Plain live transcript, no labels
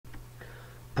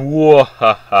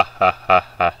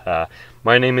Bwahahahaha.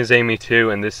 My name is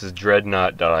Amy2, and this is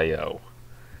Dreadnought.io.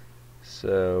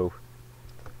 So,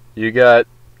 you got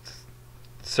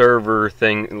server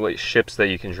thing, like ships that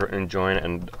you can join,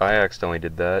 and I accidentally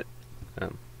did that.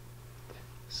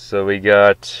 So we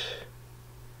got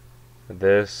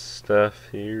this stuff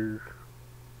here.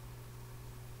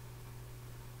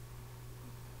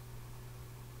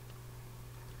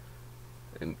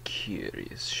 I'm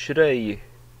curious,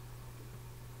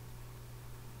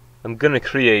 I'm gonna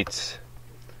create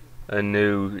a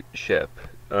new ship.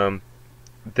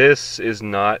 This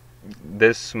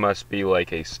must be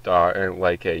like a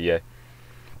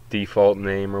default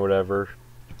name or whatever.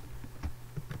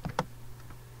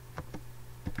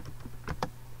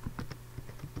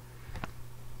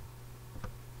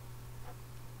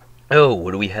 Oh, what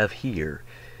do we have here?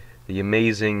 The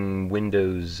amazing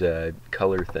Windows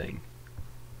color thing.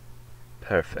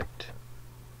 Perfect.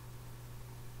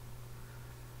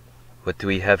 What do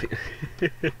we have here?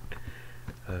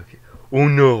 Okay. Oh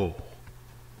no!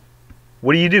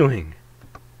 What are you doing?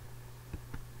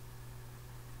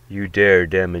 You dare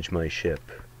damage my ship.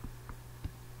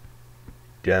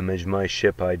 Damage my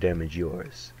ship, I damage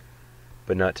yours.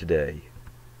 But not today.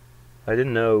 I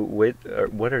didn't know. Wait,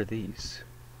 what are these?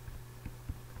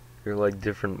 They're like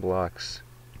different blocks.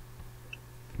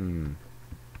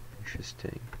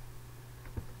 Interesting.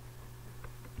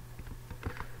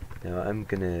 Now I'm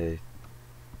gonna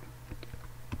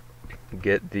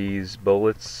get these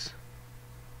bullets.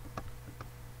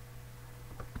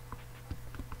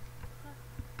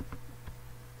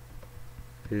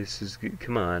 This is good.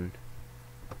 Come on.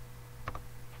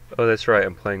 Oh, that's right.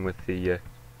 I'm playing with the.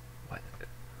 What?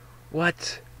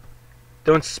 What?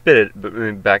 Don't spit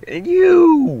it back. And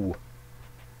you.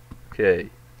 Okay.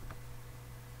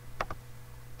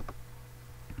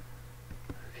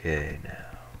 Okay, now.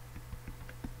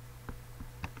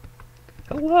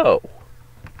 Hello.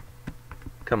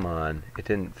 Come on. It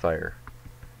didn't fire.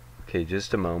 Okay,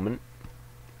 just a moment.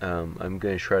 I'm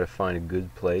gonna try to find a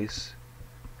good place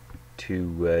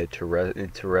to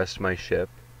rest my ship,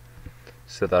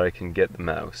 so that I can get the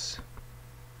mouse.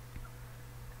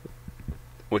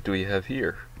 What do we have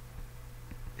here?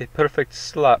 A perfect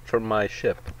slot for my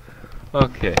ship.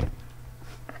 Okay.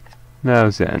 Now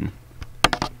then.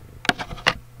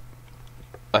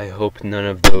 I hope none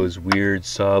of those weird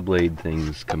saw blade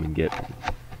things come and get me.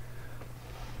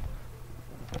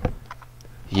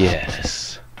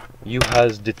 Yes. You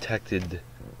has detected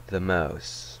the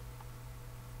mouse.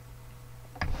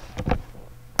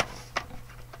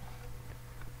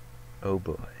 Oh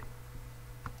boy.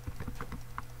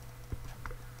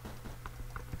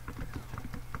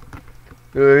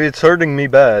 It's hurting me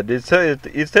bad. It's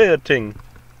hurting.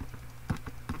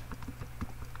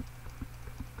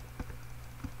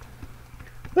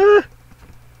 Ah.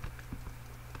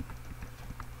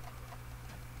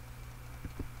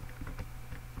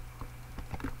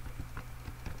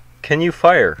 Can you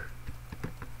fire?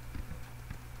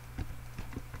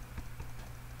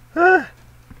 Ah.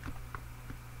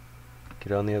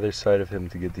 Get on the other side of him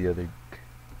to get the other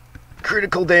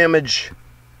critical damage.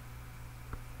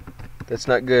 That's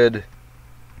not good.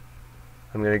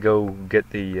 I'm gonna go get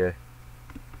the.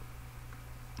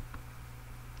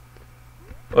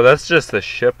 Oh, that's just the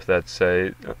ship that's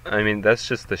that's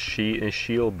just the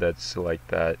shield that's like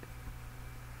that.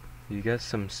 You got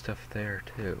some stuff there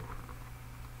too.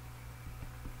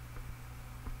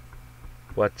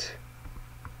 What?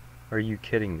 Are you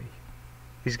kidding me?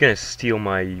 He's gonna steal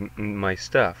my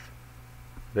stuff.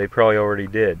 They probably already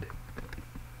did.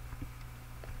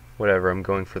 Whatever, I'm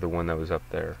going for the one that was up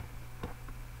there.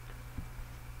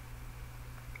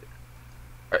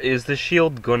 Is the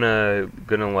shield gonna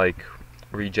like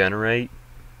regenerate?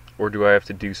 Or do I have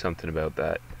to do something about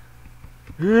that?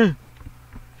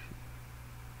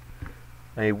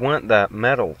 I want that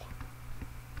metal.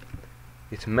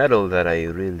 It's metal that I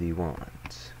really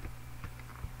want.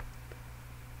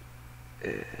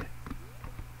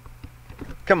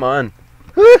 Come on.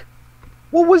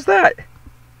 What was that?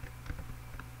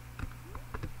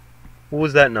 What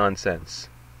was that nonsense?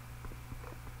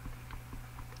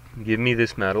 Give me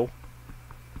this metal.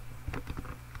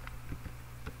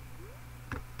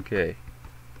 Okay.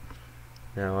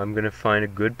 Now I'm gonna find a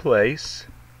good place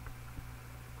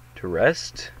to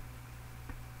rest.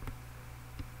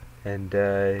 And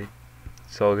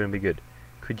it's all gonna be good.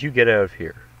 Could you get out of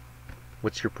here?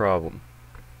 What's your problem?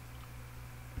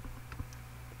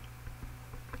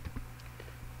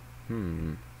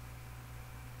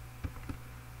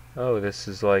 Oh, this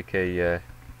is like a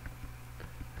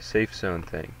safe zone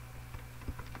thing.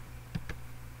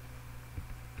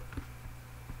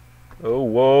 Oh,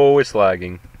 whoa, it's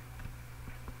lagging.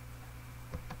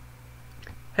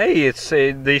 Hey, it's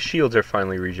the shields are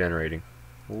finally regenerating.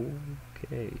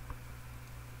 Okay.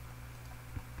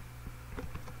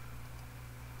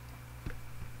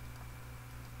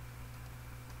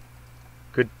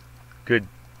 Good, good.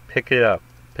 Pick it up.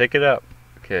 Pick it up.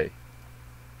 Okay.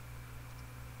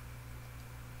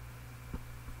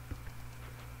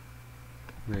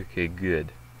 Okay,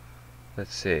 good.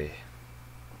 Let's see.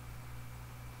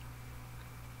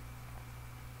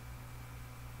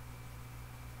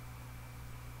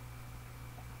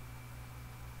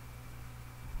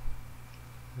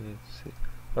 Let's see.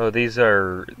 Oh,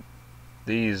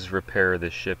 these repair the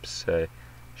ship's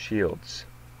shields.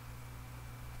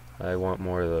 I want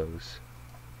more of those.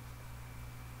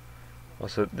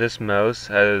 Also, this mouse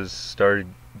has started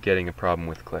getting a problem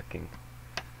with clicking.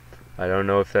 I don't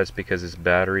know if that's because its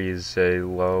battery is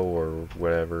low or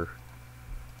whatever.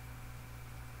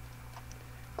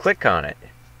 Click on it.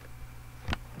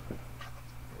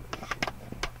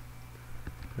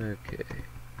 Okay.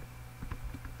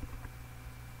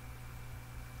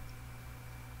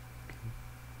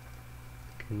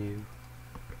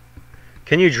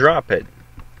 Can you drop it?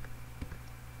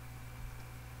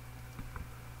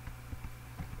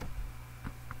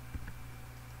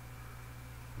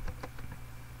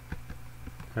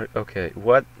 Okay,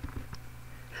 what?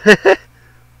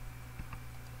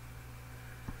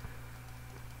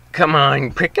 Come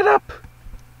on, pick it up!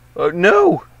 Oh,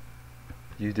 no!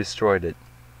 You destroyed it.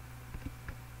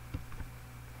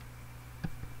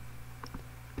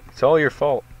 It's all your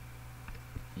fault.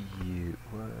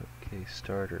 Okay,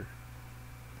 starter.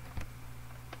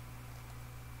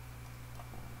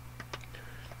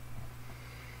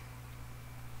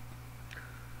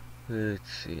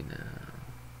 Let's see now.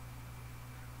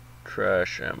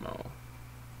 Trash ammo.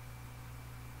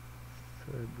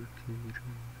 Fabricator.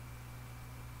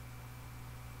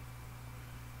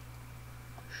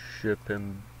 Ship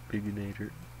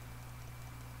ambignator.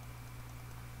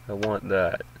 I want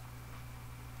that.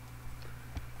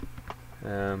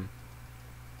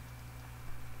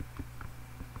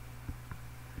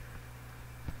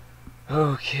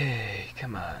 Okay,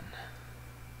 come on.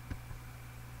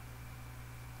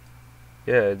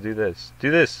 Yeah, do this.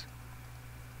 Do this!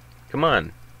 Come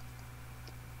on.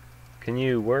 Can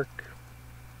you work?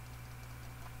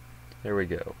 There we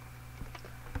go.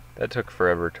 That took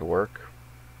forever to work.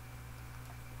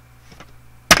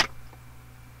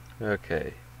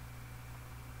 Okay.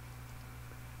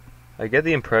 I get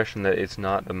the impression that it's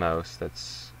not the mouse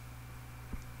that's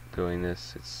doing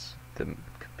this, it's the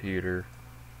computer.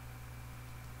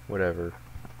 Whatever.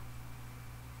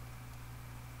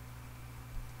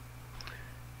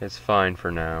 It's fine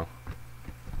for now.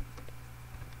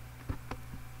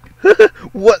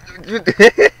 What?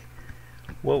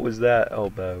 What was that all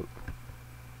about?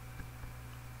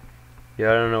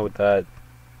 Yeah, I don't know what that...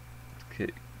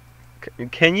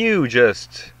 Can you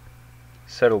just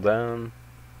settle down?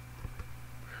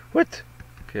 What?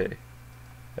 Okay.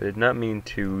 I did not mean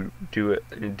to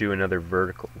do another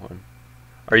vertical one.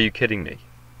 Are you kidding me?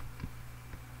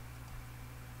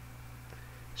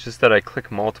 It's just that I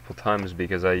click multiple times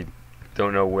because I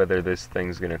don't know whether this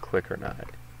thing's gonna click or not.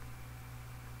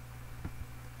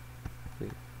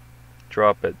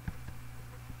 Drop it.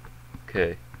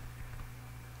 Okay.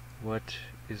 What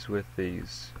is with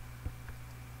these?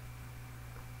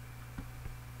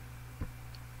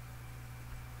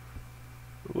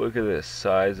 Look at the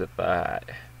size of that.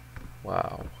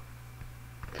 Wow.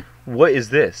 What is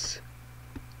this?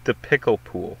 The pickle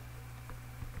pool.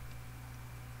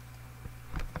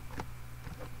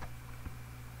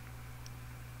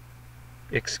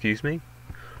 Excuse me?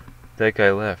 That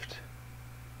guy left.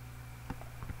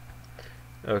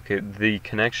 Okay, the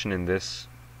connection in this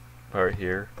part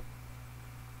here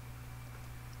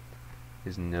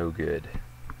is no good.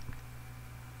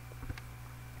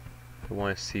 I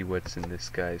want to see what's in this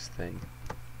guy's thing.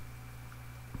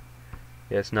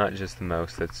 Yeah, it's not just the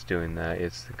mouse that's doing that.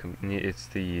 It's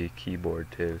the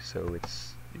keyboard too. So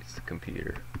it's the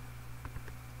computer.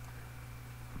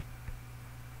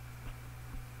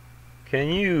 Can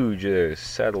you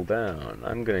just settle down?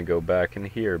 I'm gonna go back in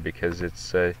here because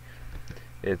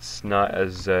it's not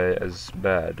as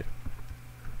bad.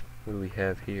 What do we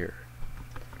have here?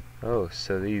 Oh,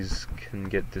 so these can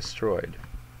get destroyed.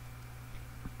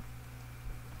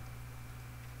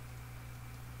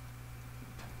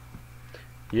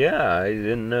 Yeah, I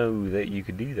didn't know that you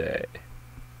could do that.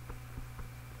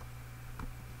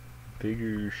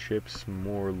 Bigger ships,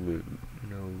 more loot.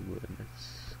 No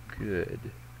limits. Good.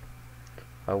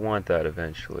 I want that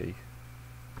eventually.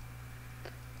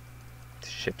 The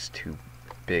ship's too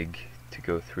big to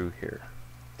go through here.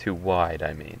 Too wide,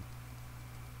 I mean.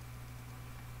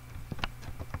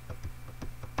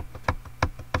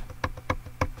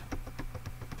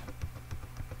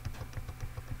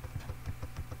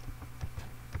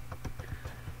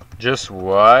 Just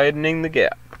widening the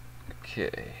gap.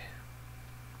 Okay.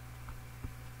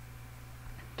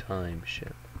 Time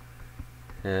ship.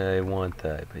 I want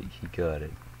that, but he got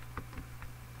it.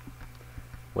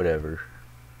 Whatever.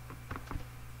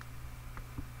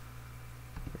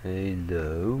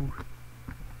 Hello.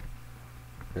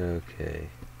 Okay.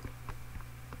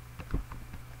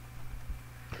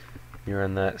 You're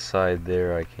on that side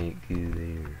there, I can't go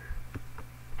there.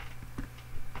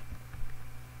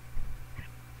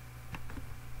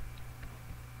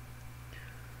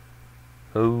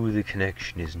 Oh, the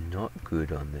connection is not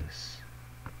good on this.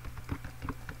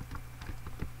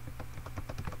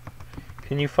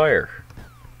 Can you fire?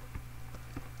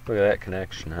 Look at that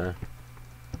connection, huh?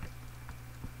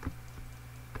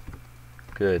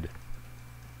 Good.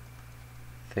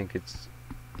 I think it's...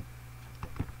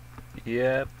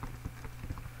 Yep.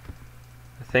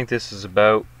 I think this is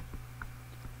about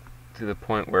to the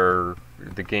point where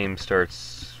the game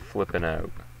starts flipping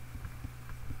out.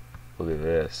 Look at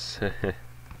this.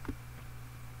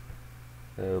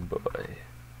 Oh boy.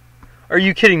 Are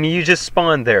you kidding me? You just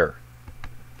spawned there.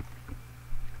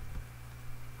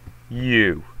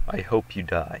 You. I hope you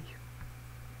die.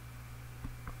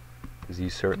 Because you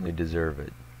certainly deserve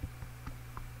it.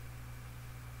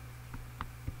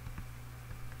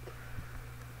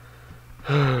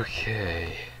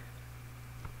 Okay.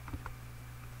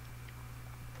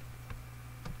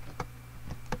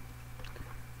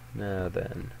 Now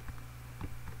then.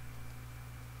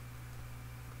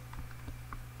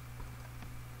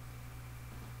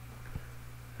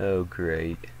 Oh,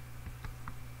 great.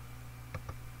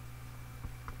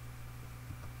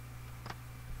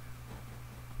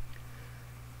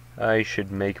 I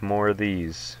should make more of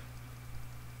these.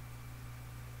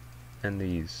 And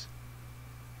these.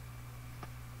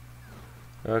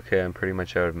 Okay, I'm pretty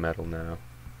much out of metal now.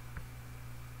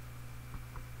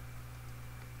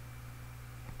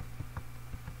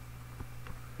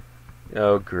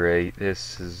 Oh, great.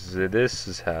 This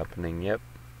is happening. Yep.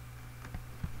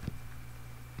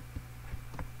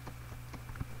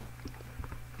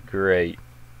 Great.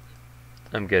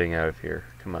 I'm getting out of here.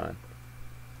 Come on.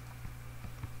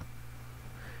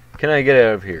 Can I get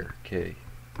out of here? Okay.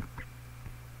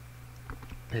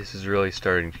 This is really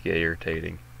starting to get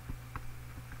irritating.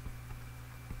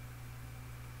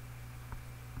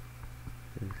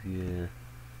 Yeah.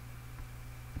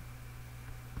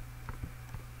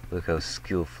 Look how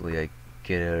skillfully I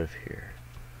get out of here.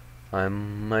 I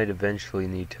might eventually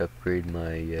need to upgrade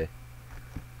my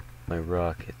my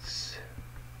rockets.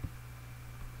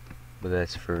 But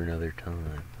that's for another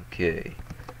time. Okay.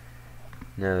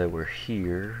 Now that we're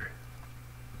here...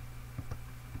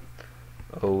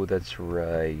 Oh, that's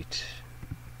right.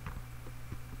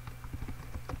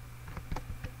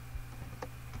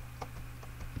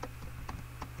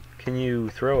 Can you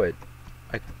throw it?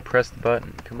 I pressed the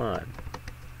button. Come on.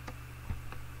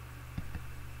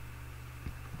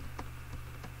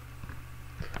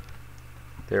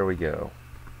 There we go.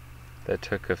 That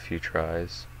took a few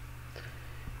tries.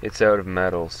 It's out of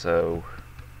metal, so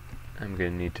I'm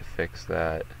gonna need to fix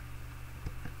that.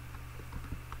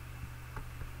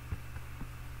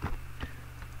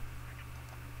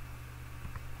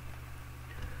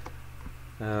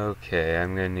 Okay,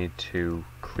 I'm gonna need to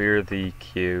clear the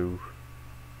queue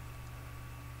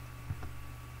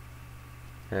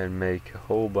and make a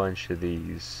whole bunch of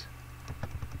these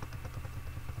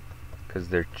because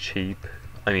they're cheap.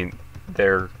 I mean,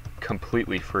 they're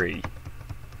completely free.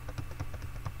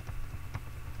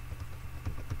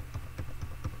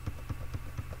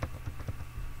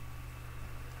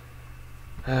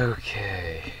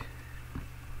 Okay.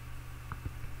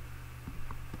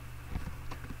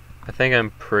 I think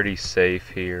I'm pretty safe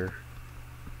here.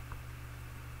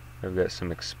 I've got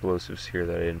some explosives here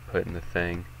that I didn't put in the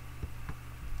thing.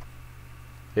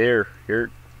 Here.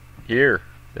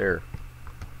 There.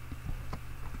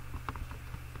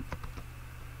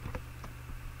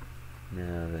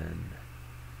 Now then,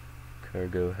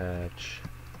 cargo hatch.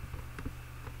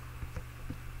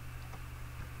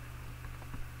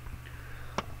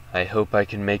 I hope I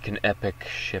can make an epic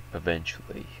ship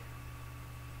eventually.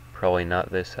 Probably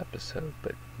not this episode,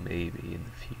 but maybe in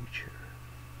the future.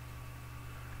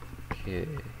 Okay.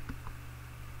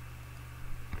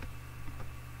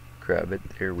 Grab it,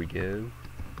 there we go.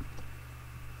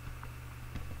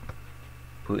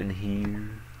 Put in here.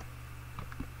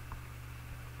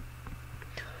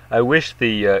 I wish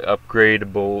the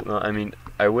upgradable,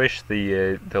 I wish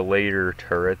the later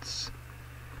turrets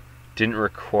didn't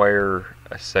require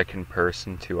a second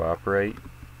person to operate.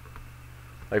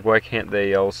 Like, why can't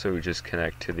they also just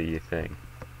connect to the thing?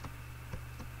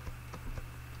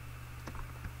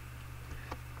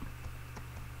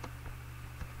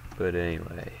 But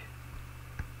anyway,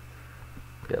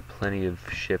 got plenty of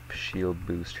ship shield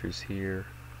boosters here.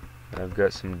 I've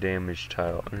got some damaged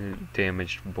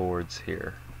boards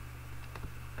here.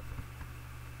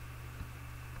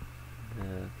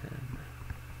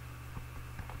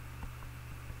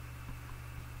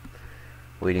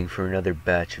 Waiting for another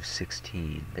batch of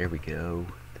 16. There we go.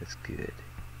 That's good.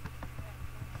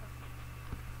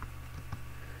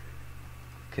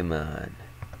 Come on.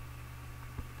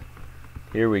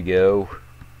 Here we go.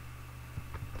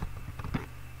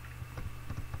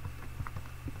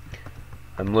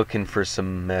 I'm looking for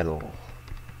some metal.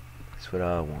 That's what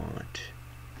I want.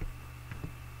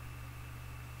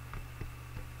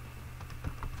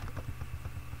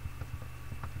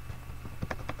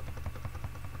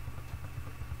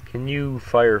 Can you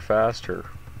fire faster?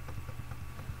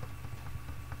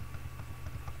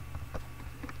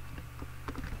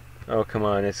 Oh, come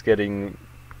on, it's getting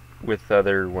with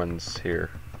other ones here.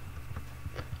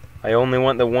 I only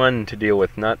want the one to deal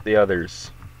with, not the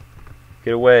others.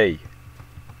 Get away.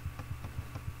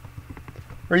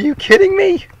 Are you kidding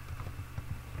me?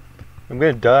 I'm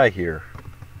gonna die here.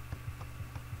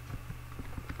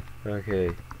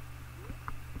 Okay.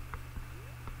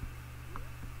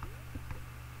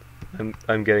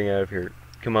 I'm getting out of here.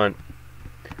 Come on.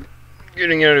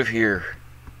 Getting out of here.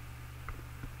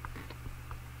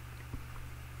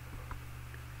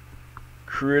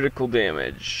 Critical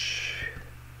damage.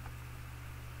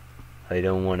 I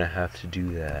don't want to have to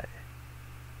do that.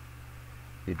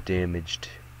 Get damaged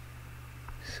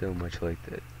so much like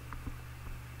that.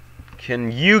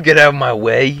 Can you get out of my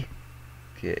way?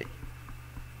 Okay.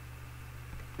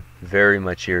 Very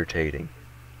much irritating.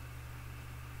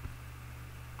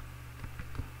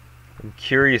 I'm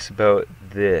curious about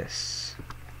this.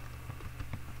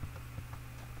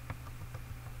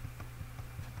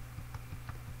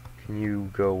 Can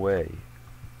you go away?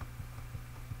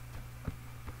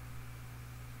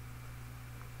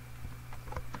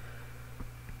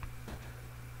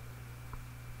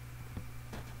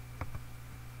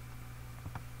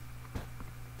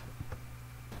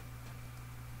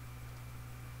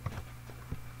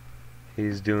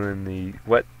 He's doing the...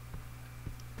 What?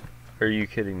 Are you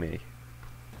kidding me?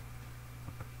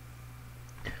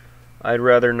 I'd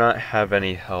rather not have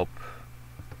any help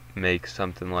make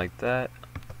something like that.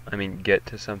 I mean, get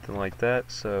to something like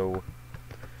that, so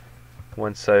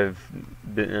once I'm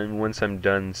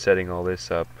done setting all this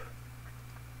up,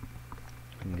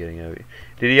 I'm getting out.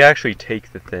 Did he actually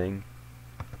take the thing?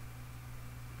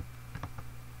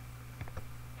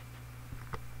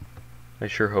 I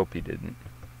sure hope he didn't.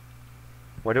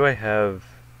 Why do I have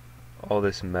all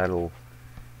this metal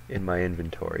in my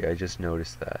inventory? I just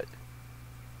noticed that.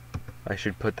 I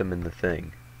should put them in the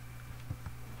thing.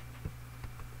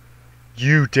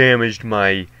 You damaged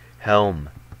my helm.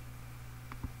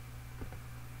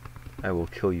 I will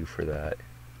kill you for that.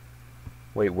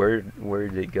 Wait, where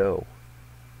did it go?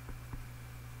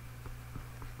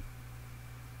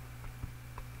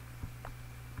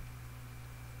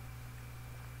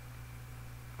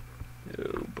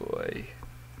 Oh boy.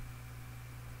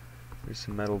 There's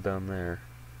some metal down there.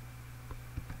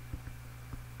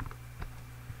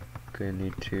 Gonna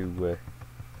need to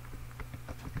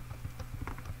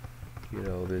get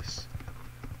all this.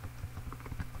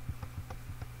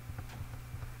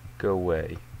 Go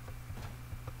away.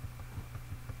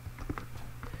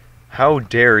 How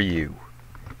dare you?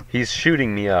 He's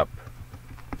shooting me up.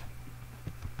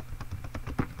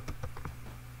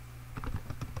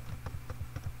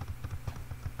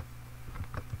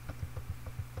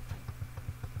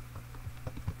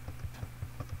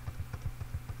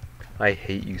 I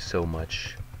hate you so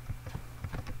much.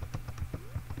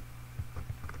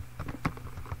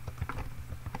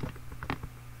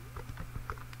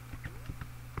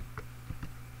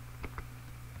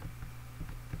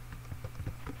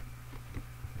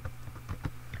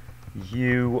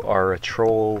 You are a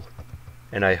troll,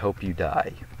 and I hope you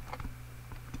die.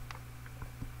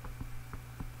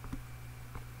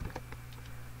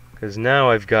 Because now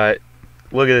I've got...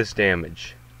 Look at this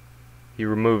damage.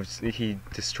 He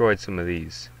destroyed some of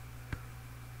these.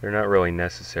 They're not really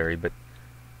necessary, but...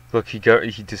 Look, he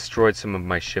destroyed some of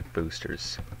my ship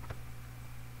boosters.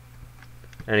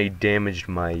 And he damaged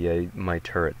my, my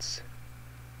turrets.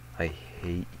 I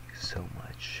hate you so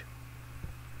much.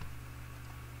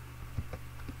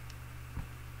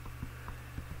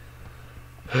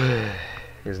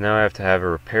 Because now I have to have a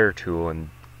repair tool and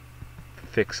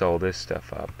fix all this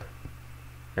stuff up.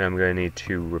 And I'm going to need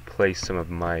to replace some of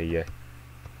my...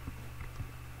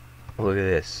 look at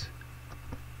this.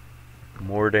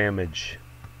 More damage.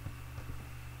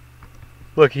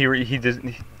 Look, he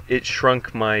doesn't... It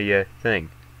shrunk my thing.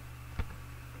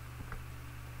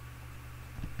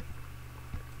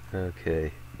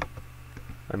 Okay.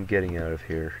 I'm getting out of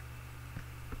here.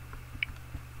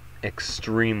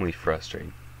 Extremely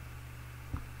frustrating.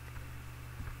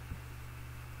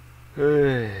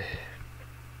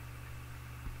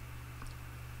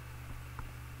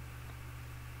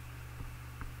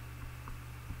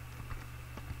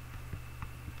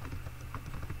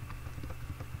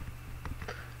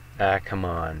 Ah, come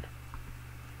on.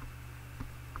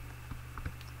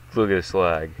 Look at this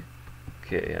lag.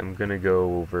 Okay, I'm gonna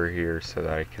go over here so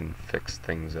that I can fix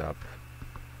things up.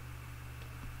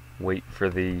 Wait for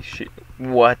the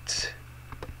what?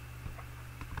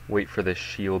 Wait for the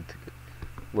shield to...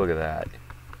 Look at that.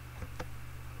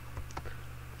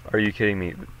 Are you kidding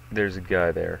me? There's a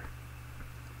guy there.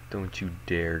 Don't you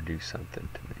dare do something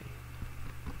to me.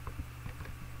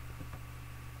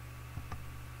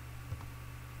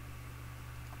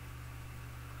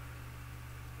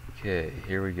 Okay,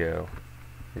 here we go.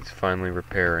 It's finally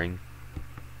repairing.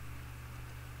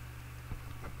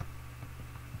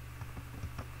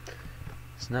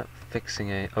 It's not fixing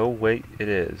a... Oh wait, it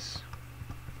is.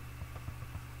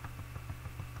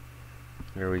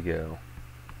 There we go.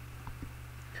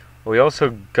 We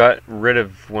also got rid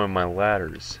of one of my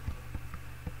ladders.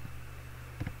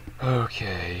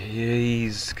 Okay,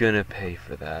 he's gonna pay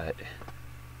for that.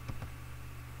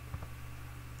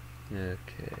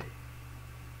 Okay.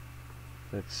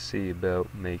 Let's see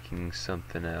about making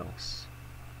something else.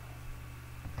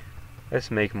 Let's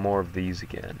make more of these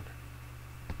again,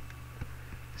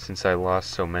 since I lost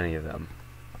so many of them.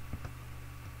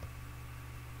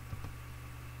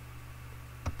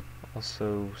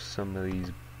 Also, some of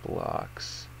these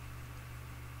blocks.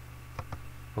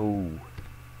 Oh,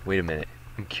 wait a minute.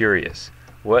 I'm curious.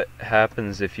 What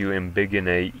happens if you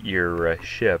embiggenate your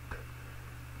ship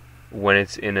when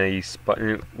it's in a spot,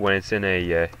 when it's in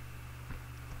a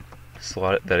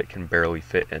slot that it can barely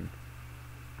fit in?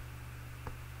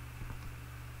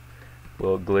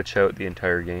 Will it glitch out the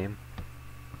entire game?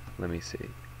 Let me see.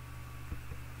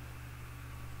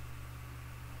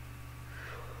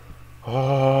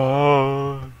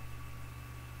 Oh,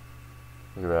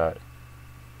 look at that.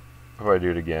 What if I do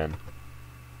it again?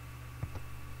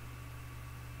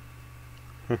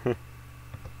 What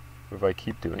if I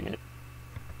keep doing it?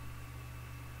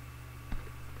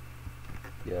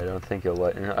 Yeah, I don't think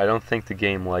I don't think the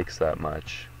game likes that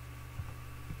much.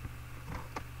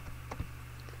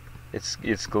 It's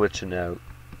glitching out.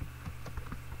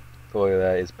 Look at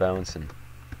that, it's bouncing.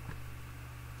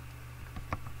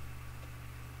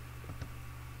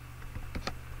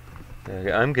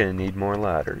 Okay, I'm gonna need more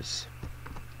ladders.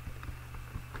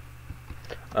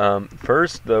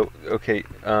 First though, okay,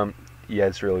 yeah,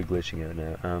 it's really glitching out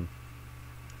now.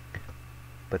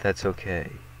 But that's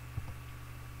okay.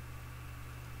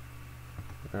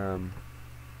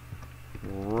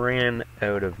 Ran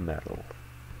out of metal.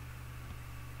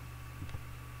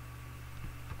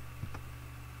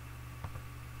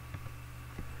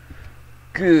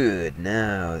 Good,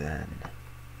 now then.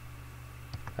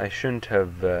 I shouldn't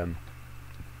have,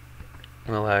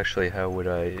 well actually, how would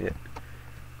I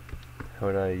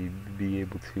be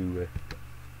able to,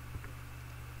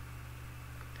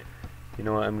 you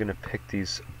know what, I'm gonna pick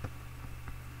these.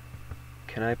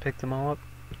 Can I pick them all up?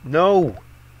 No!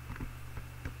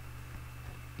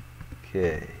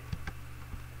 Okay.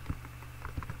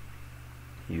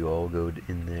 You all go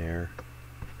in there.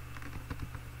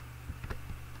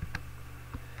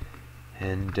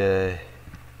 And,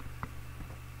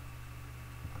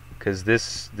 because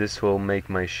this will make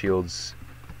my shields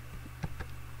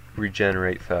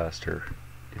regenerate faster.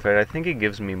 In fact, I think it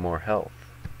gives me more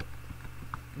health.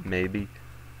 Maybe.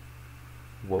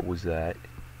 What was that?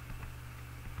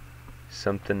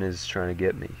 Something is trying to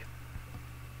get me.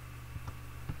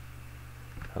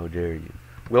 How dare you?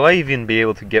 Will I even be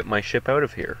able to get my ship out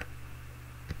of here?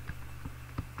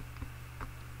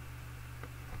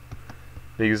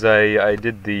 Because I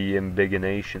did the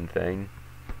embiggenation thing.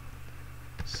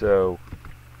 So,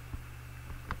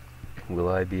 will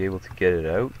I be able to get it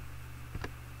out?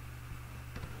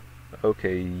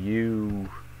 Okay, you...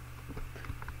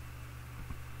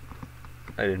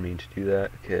 I didn't mean to do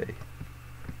that. Okay.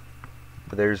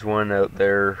 But there's one out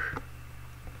there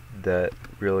that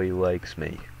really likes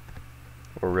me.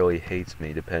 Or really hates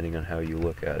me, depending on how you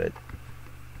look at it.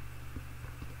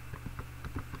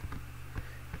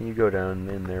 Can you go down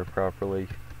in there properly?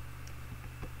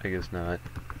 I guess not.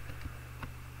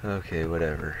 Okay,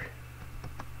 whatever.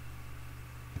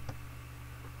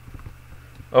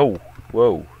 Oh,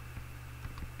 whoa.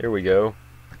 There we go.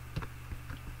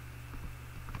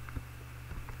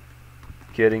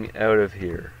 Getting out of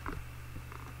here.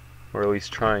 Or at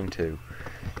least trying to.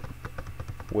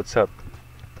 What's up?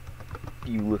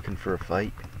 You looking for a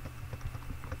fight?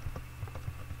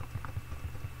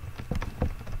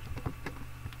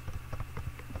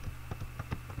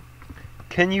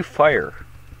 Can you fire?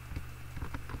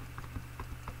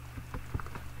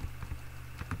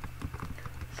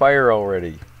 Fire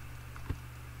already.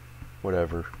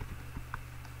 Whatever.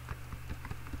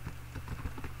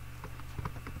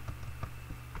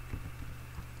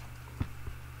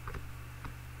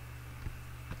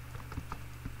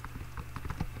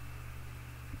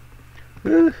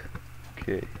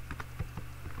 Okay.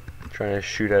 Trying to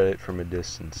shoot at it from a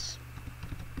distance.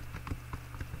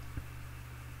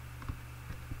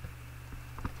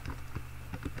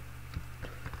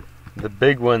 The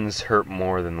big ones hurt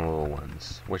more than the little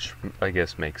ones, which I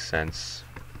guess makes sense.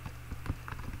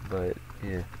 But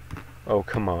yeah. Oh,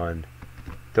 come on.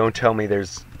 Don't tell me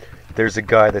there's a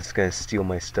guy that's gonna steal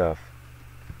my stuff.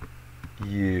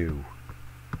 You.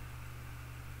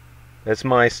 That's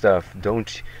my stuff.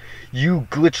 Don't you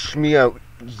glitched me out.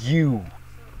 You.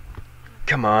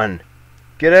 Come on.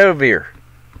 Get out of here.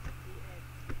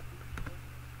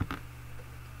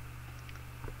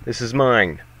 This is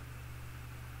mine.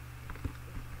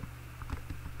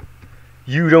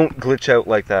 You don't glitch out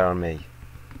like that on me.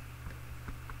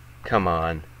 Come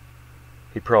on.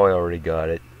 He probably already got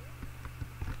it.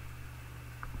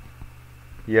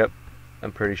 Yep.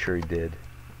 I'm pretty sure he did.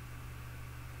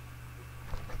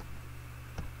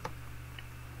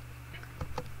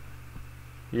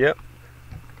 Yep.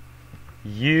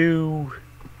 You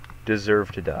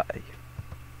deserve to die.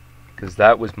 'Cause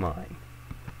that was mine.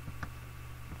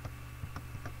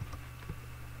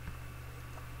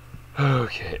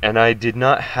 Okay, and I did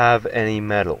not have any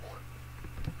metal.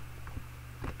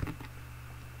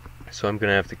 So I'm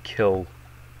gonna have to kill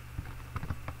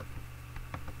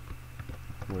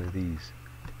one of these.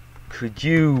 Could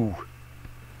you?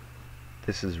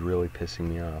 This is really pissing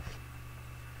me off.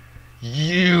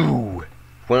 You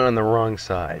went on the wrong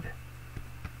side.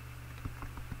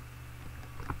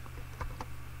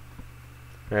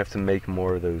 I have to make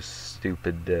more of those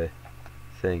stupid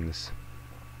things.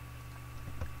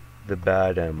 The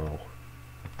bad ammo.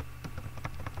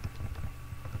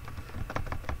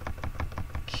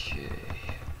 Okay.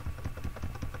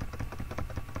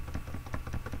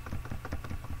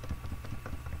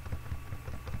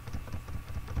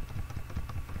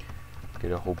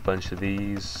 Get a whole bunch of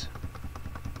these.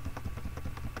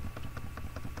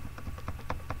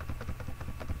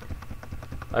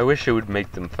 I wish it would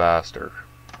make them faster.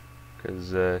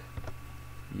 'Cause,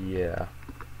 yeah.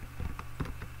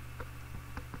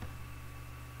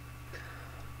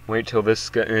 Wait till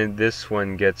this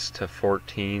one gets to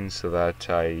 14 so that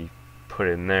I put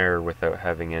in there without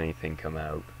having anything come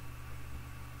out.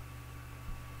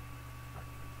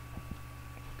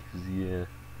 'Cause, yeah.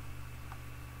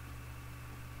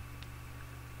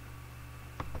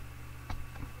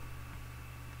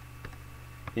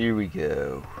 Here we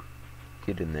go.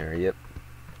 Get in there, yep.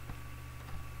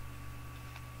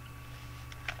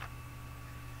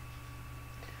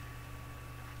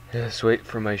 Just wait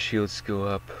for my shields to go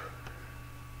up.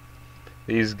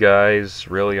 These guys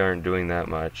really aren't doing that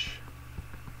much.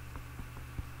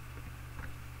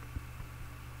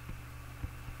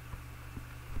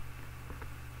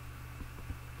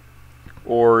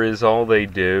 Or is all they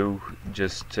do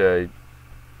just you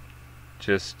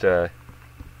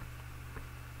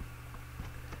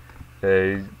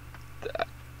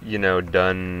know,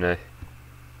 done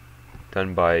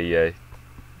by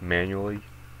manually?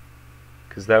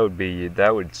 'Cause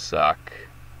that would suck.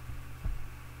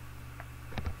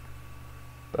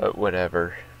 But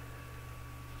whatever.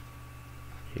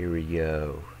 Here we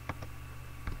go.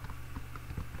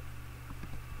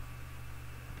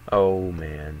 Oh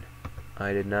man,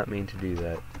 I did not mean to do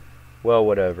that. Well,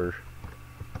 whatever.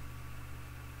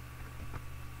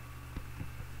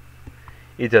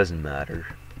 It doesn't matter.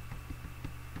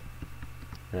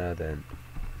 Now then.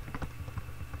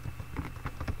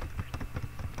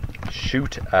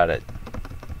 Shoot at it.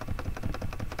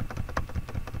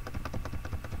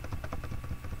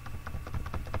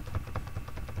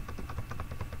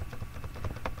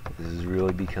 This is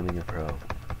really becoming a pro.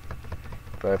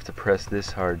 If I have to press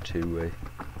this hard to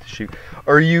shoot.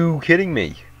 Are you kidding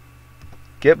me?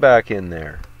 Get back in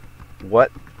there.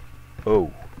 What?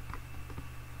 Oh.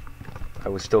 I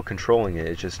was still controlling it.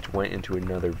 It just went into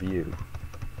another view.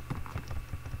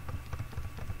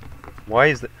 Why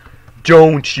is that?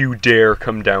 Don't you dare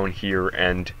come down here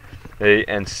and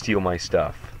steal my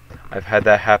stuff. I've had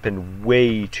that happen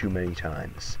way too many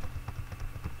times.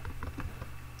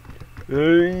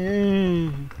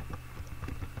 Come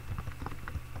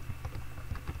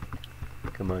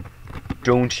on.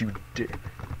 Don't you dare.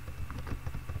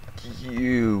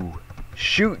 You.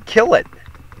 Shoot, kill it.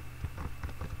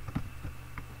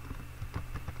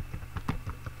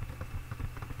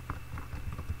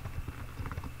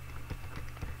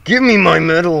 Give me my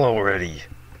medal already.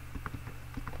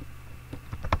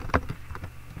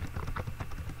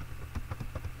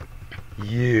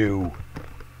 You.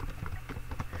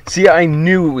 See, I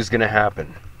knew it was gonna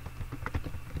happen.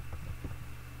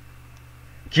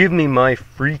 Give me my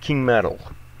freaking medal.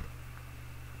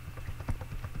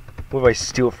 What if I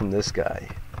steal from this guy?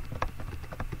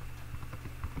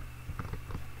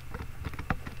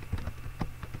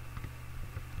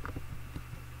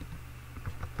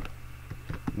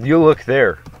 You look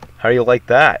there. How do you like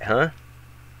that, huh?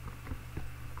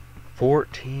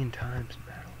 14 times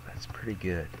medal. That's pretty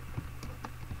good.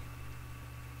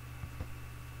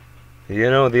 You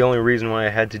know, the only reason why I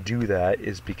had to do that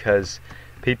is because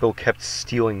people kept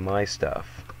stealing my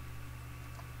stuff.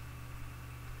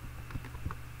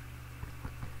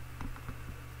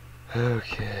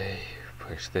 Okay,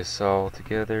 push this all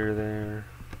together there.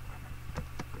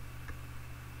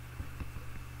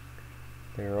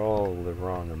 They're all the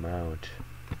wrong amount.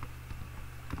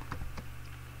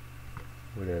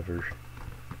 Whatever.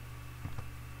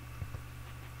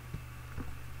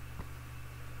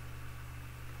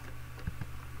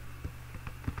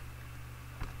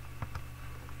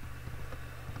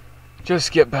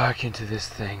 Just get back into this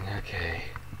thing, okay.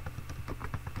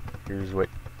 Here's what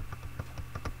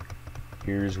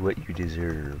you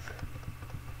deserve.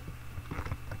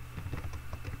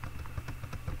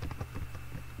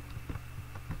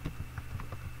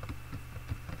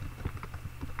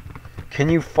 Can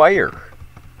you fire?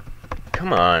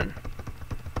 Come on.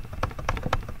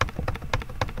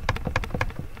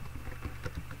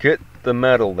 Get the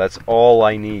metal, that's all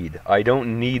I need. I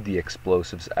don't need the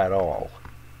explosives at all.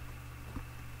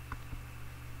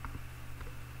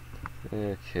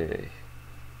 Okay.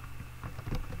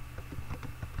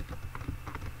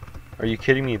 Are you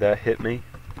kidding me? That hit me?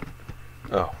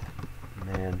 Oh,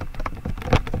 man.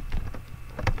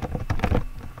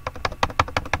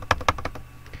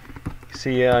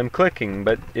 See, I'm clicking,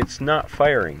 but it's not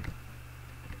firing.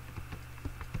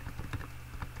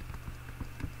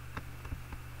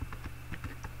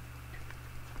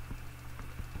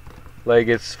 Like,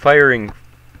 it's firing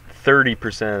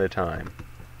 30% of the time.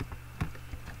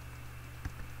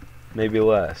 Maybe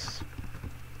less.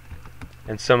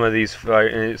 And some of these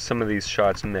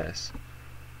shots miss.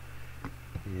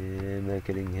 Yeah, I'm not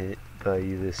getting hit by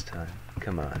you this time.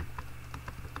 Come on.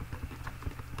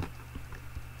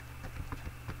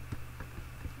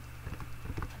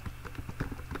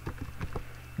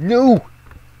 No!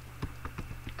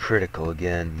 Critical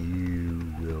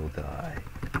again. You will die.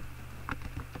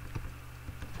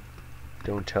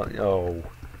 Don't tell me. Oh.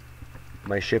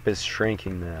 My ship is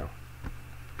shrinking now.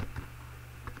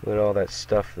 Look at all that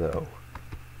stuff, though.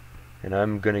 And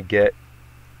I'm gonna get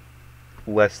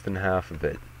less than half of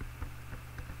it.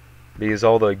 Because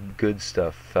all the good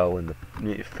stuff fell in the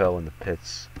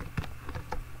pits.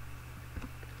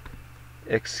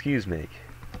 Excuse me.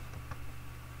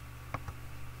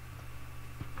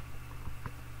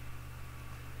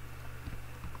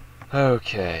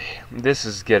 Okay, this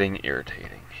is getting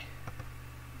irritating.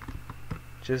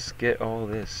 Just get all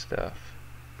this stuff.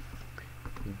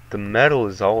 The metal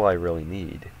is all I really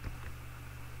need.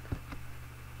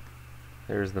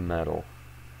 There's the metal.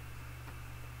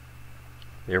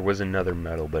 There was another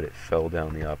metal, but it fell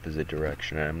down the opposite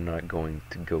direction, and I'm not going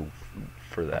to go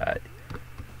for that.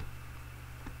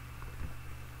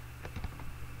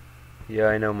 Yeah,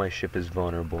 I know my ship is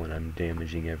vulnerable and I'm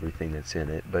damaging everything that's in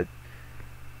it, but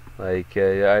like,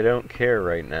 I don't care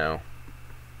right now.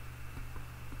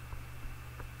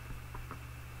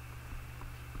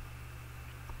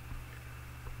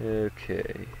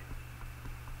 Okay.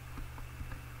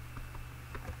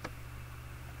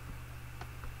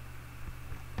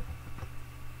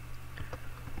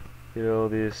 Get all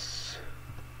this.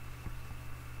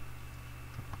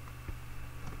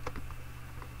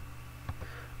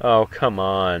 Oh, come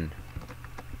on.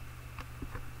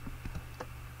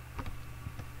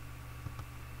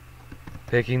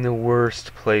 Picking the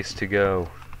worst place to go.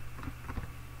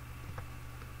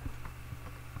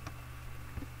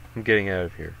 I'm getting out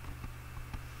of here.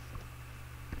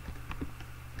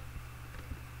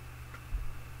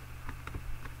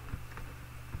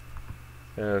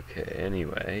 Okay,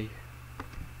 anyway.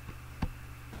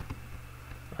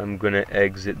 I'm gonna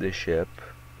exit the ship.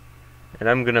 And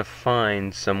I'm gonna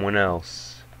find someone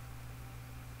else.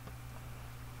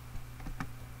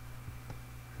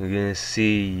 We're gonna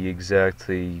see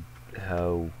exactly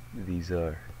how these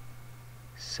are.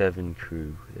 7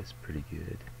 crew, that's pretty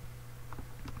good.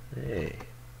 Hey.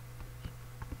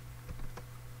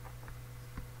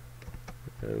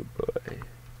 Oh boy.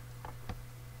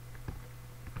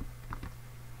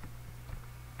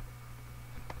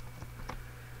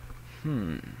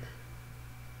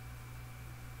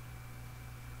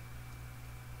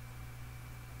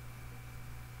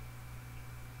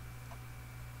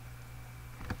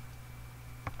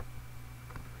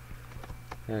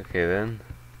 Okay then.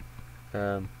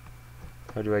 How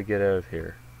do I get out of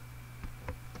here?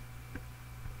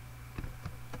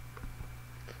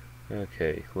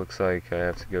 Okay, looks like I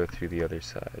have to go through the other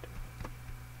side.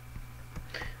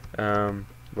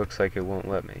 Looks like it won't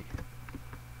let me.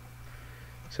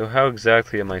 So how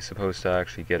exactly am I supposed to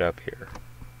actually get up here?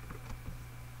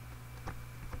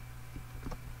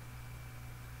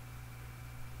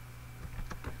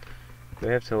 Do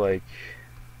I have to, like...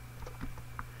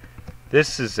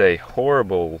 This is a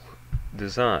horrible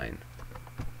design.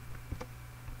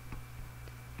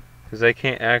 Because I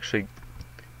can't actually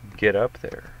get up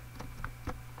there.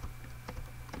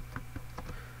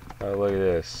 Oh, look at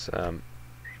this. What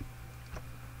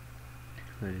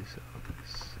is all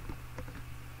this?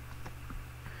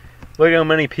 Look how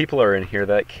many people are in here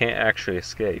that can't actually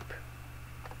escape.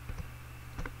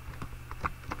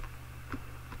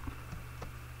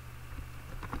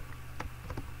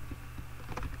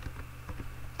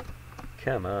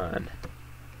 Come on.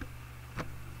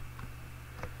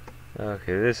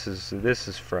 Okay, this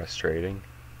is frustrating.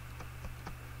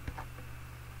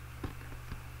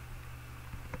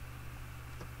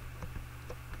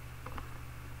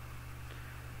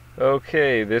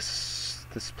 Okay, this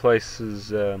place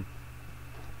is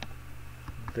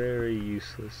very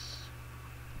useless.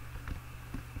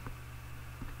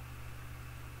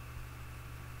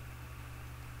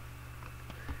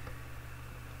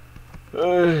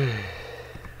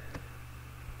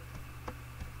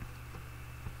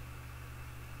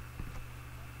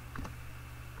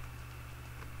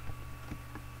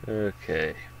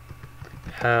 Okay.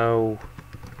 How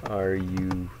are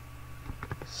you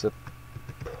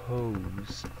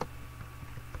supposed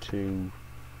to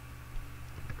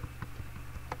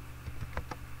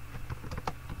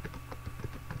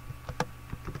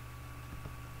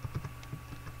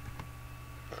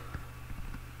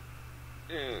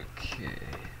Okay.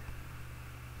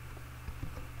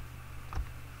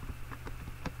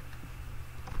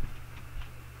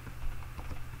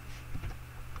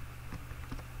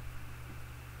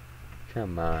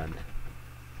 Come on.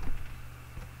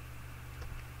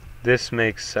 This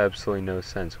makes absolutely no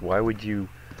sense. Why would you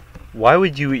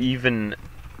even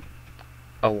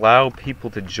allow people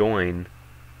to join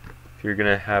if you're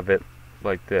gonna have it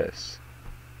like this?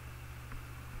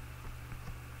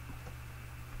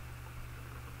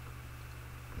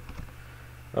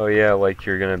 Oh yeah, like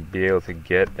you're gonna be able to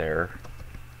get there.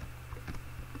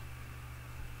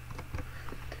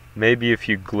 Maybe if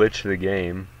you glitch the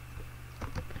game,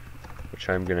 which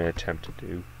I'm gonna attempt to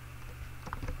do.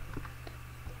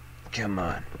 Come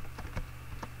on.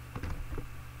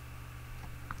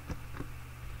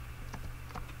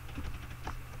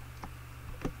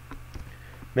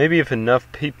 Maybe if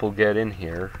enough people get in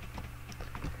here,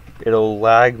 it'll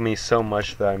lag me so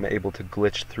much that I'm able to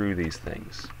glitch through these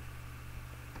things.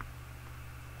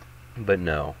 But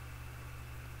no.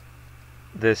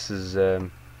 This is,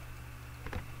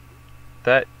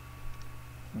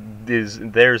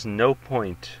 there's no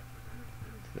point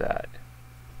to that.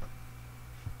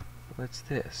 What's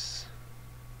this?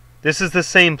 This is the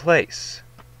same place.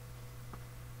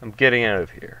 I'm getting out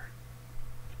of here.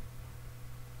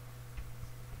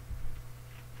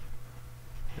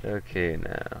 Okay,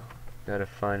 now. Gotta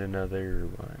find another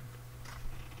one.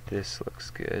 This looks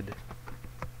good.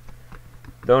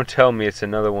 Don't tell me it's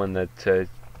another one that,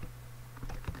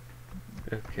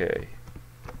 okay.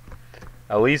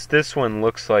 At least this one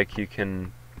looks like you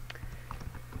can,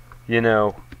 you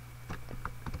know,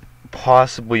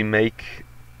 possibly make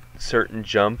certain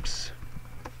jumps.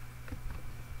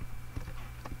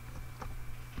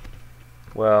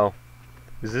 Well,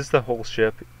 is this the whole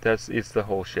ship? It's the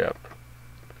whole ship.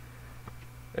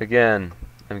 Again,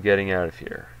 I'm getting out of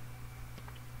here.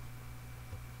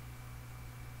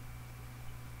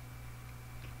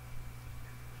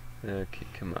 Okay,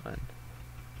 come on.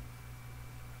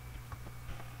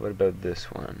 What about this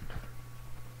one?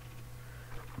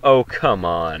 Oh, come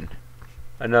on.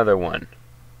 Another one.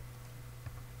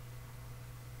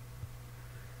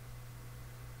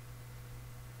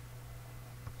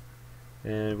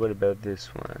 And what about this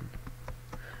one?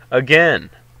 Again!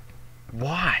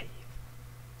 Why?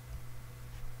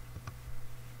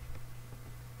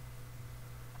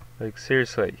 Like,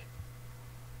 seriously.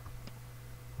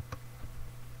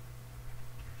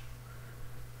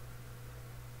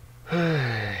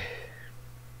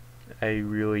 I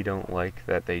really don't like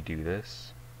that they do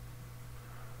this.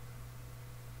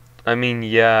 I mean,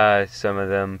 yeah, some of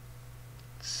them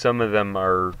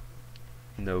are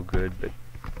no good, but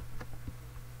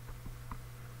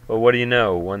well, what do you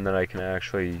know? One that I can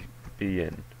actually be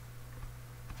in.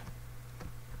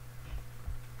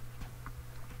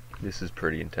 This is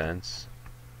pretty intense.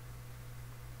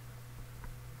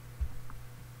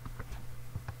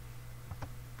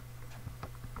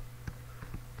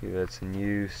 Okay, that's in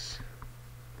use.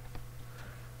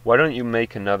 Why don't you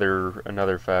make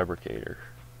another fabricator?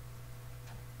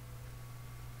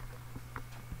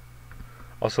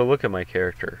 Also, look at my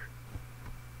character.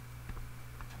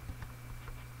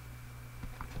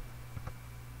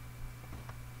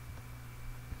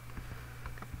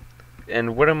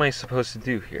 And what am I supposed to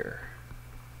do here?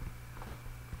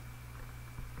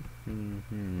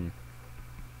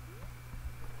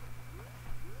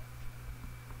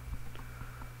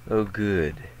 Oh,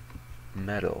 good.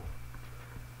 Metal.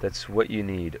 That's what you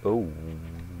need. Oh,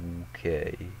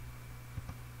 okay.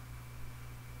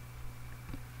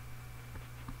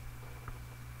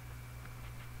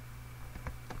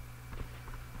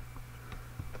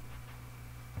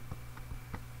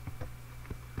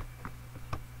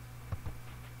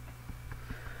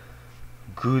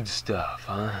 Good stuff,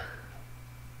 huh?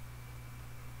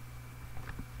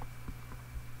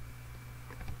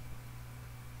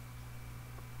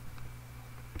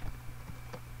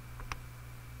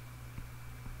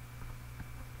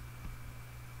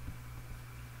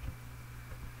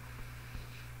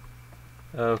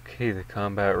 Okay, the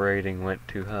combat rating went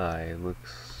too high.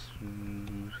 Looks...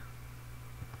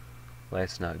 well,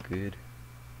 that's not good.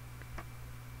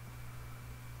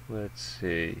 Let's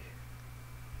see.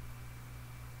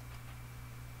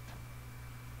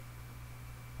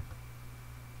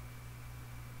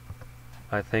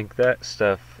 I think that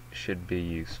stuff should be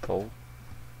useful.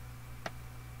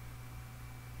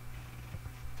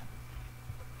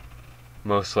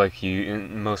 Most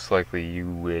likely you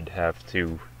would have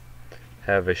to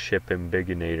have a ship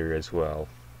embiggenator as well.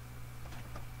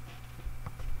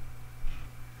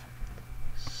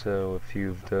 So a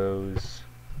few of those.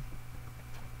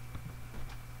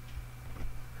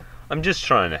 I'm just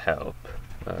trying to help.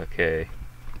 Okay.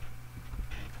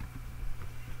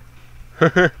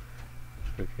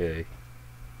 Okay.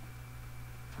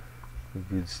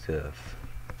 Good stuff.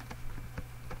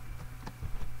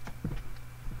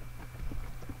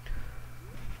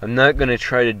 I'm not gonna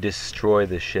try to destroy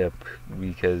the ship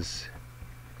because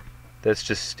that's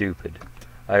just stupid.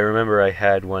 I remember I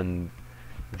had one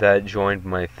that joined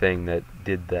my thing that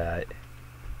did that.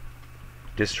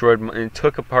 Destroyed and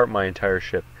took apart my entire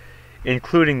ship,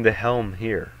 including the helm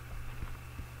here.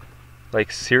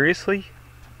 Like, seriously?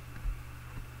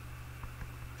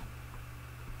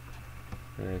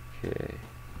 Okay.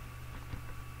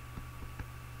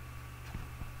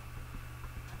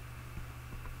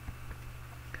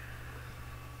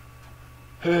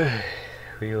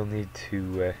 We'll need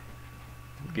to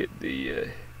get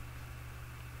the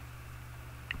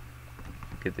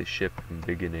ship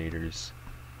embiggenators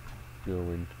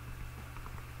going.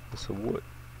 So what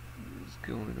is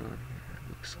going on here?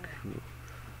 Looks cool.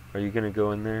 Are you gonna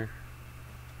go in there?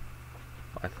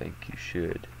 I think you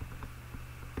should.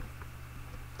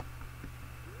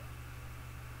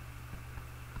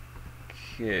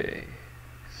 Okay,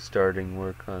 starting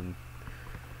work on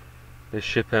the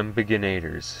ship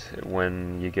embiggenators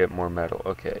when you get more metal.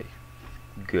 Okay,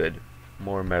 good.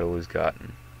 More metal is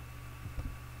gotten.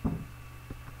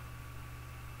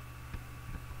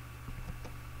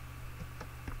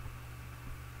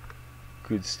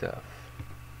 Good stuff.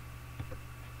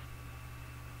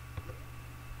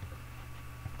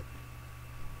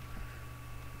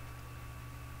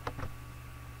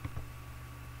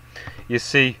 You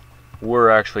see, we're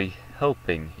actually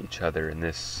helping each other in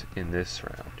this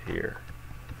round here.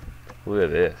 Look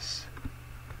at this.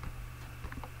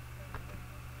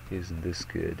 Isn't this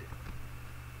good?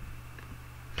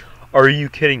 Are you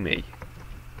kidding me?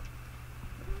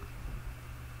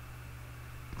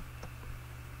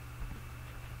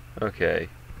 Okay.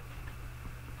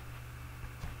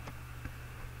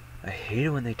 I hate it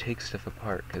when they take stuff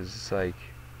apart, because it's like...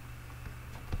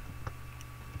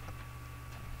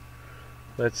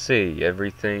 Let's see,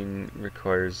 everything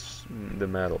requires the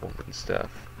metal and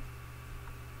stuff.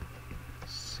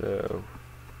 So,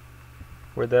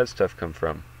 where'd that stuff come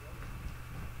from?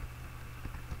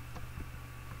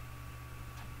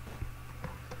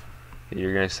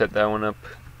 You're gonna set that one up?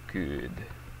 Good.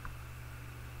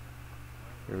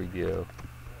 There we go.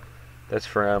 That's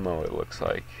for ammo, it looks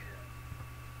like.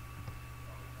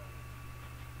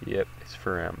 Yep, it's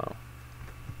for ammo.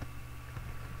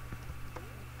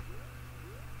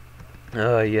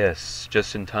 Yes,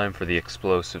 just in time for the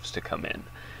explosives to come in.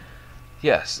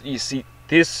 Yes, you see,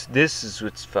 this is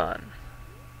what's fun.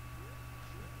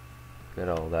 Got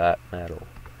all that metal.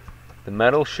 The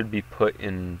metal should be put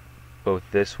in both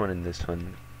this one and this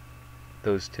one.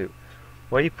 Those two.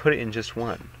 Why do you put it in just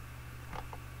one?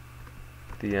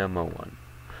 The ammo one.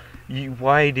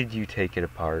 Why did you take it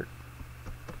apart?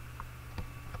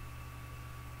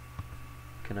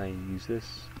 Can I use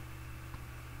this?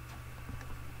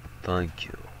 Thank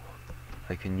you.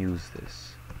 I can use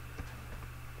this.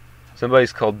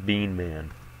 Somebody's called Bean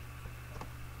Man.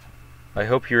 I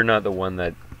hope you're not the one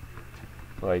that,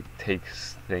 like,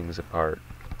 takes things apart.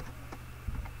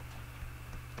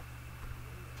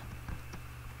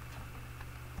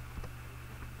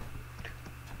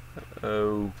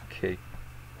 Okay.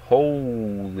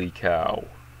 Holy cow.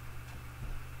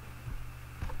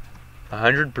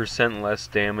 100% less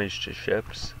damage to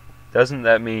ships? Doesn't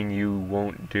that mean you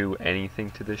won't do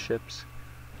anything to the ships?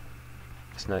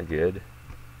 It's not good.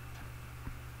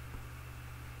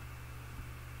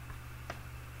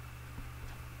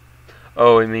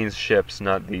 Oh, it means ships,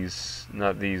 not these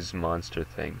monster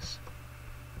things.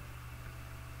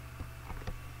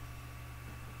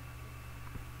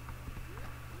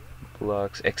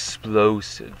 Blocks,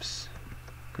 explosives.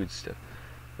 Good stuff.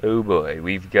 Oh boy,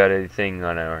 we've got a thing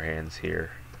on our hands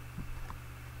here.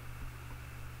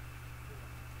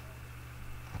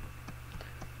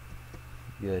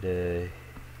 Got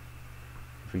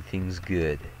everything's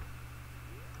good.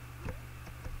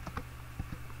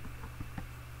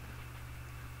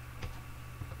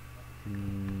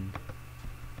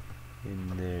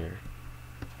 In there.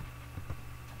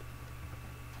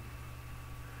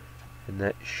 And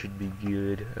that should be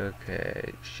good.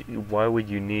 Okay. Why would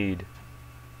you need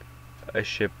a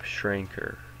ship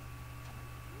shrinker?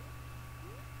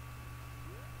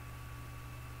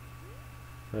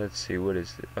 Let's see, what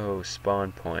is it? Oh,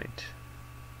 spawn point.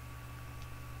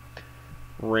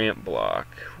 Ramp block.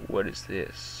 What is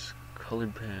this?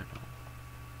 Colored panel.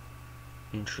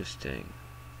 Interesting.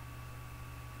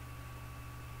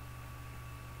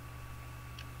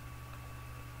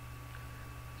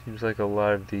 Seems like a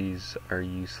lot of these are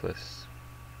useless.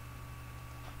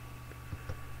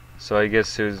 So I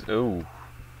guess it was... Oh,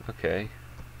 okay.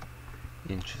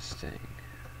 Interesting.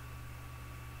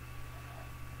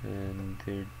 And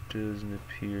there doesn't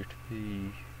appear to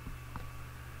be...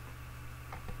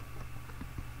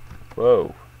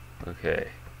 Whoa. Okay.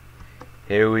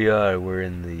 Here we are. We're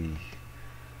in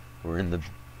the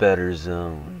better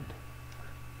zone.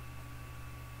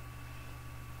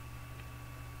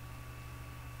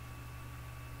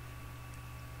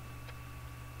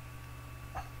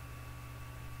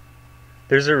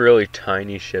 There's a really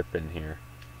tiny ship in here.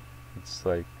 It's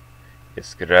like,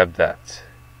 yes, grab that.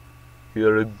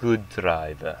 You're a good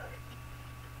driver.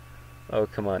 Oh,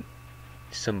 come on.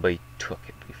 Somebody took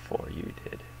it before you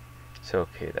did. It's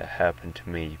okay, that happened to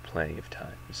me plenty of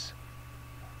times.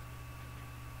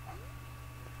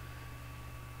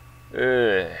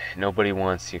 Nobody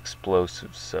wants the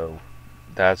explosives, so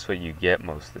that's what you get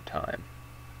most of the time.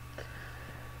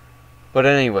 But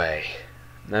anyway,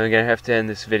 now I'm gonna have to end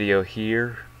this video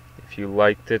here. If you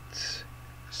liked it,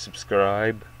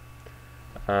 subscribe.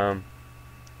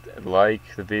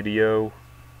 Like the video.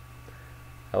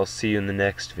 I'll see you in the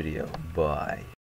next video. Bye.